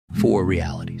4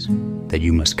 realities that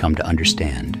you must come to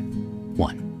understand.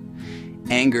 1.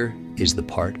 Anger is the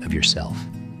part of yourself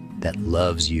that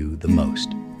loves you the most.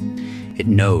 It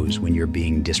knows when you're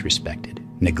being disrespected,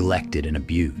 neglected, and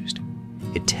abused.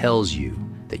 It tells you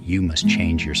that you must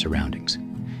change your surroundings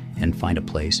and find a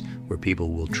place where people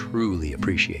will truly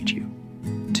appreciate you.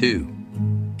 2.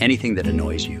 Anything that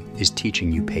annoys you is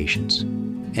teaching you patience.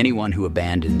 Anyone who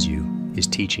abandons you is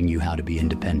teaching you how to be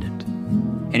independent.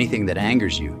 Anything that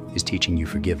angers you is teaching you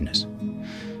forgiveness.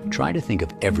 Try to think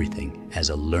of everything as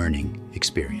a learning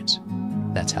experience.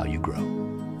 That's how you grow.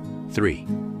 3.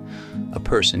 A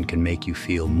person can make you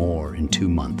feel more in 2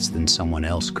 months than someone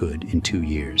else could in 2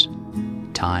 years.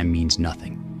 Time means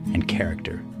nothing, and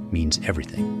character means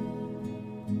everything.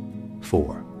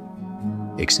 4.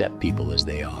 Accept people as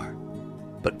they are,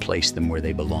 but place them where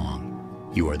they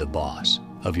belong. You are the boss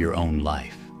of your own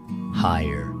life.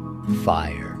 Hire,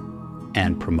 fire,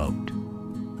 and promote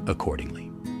accordingly.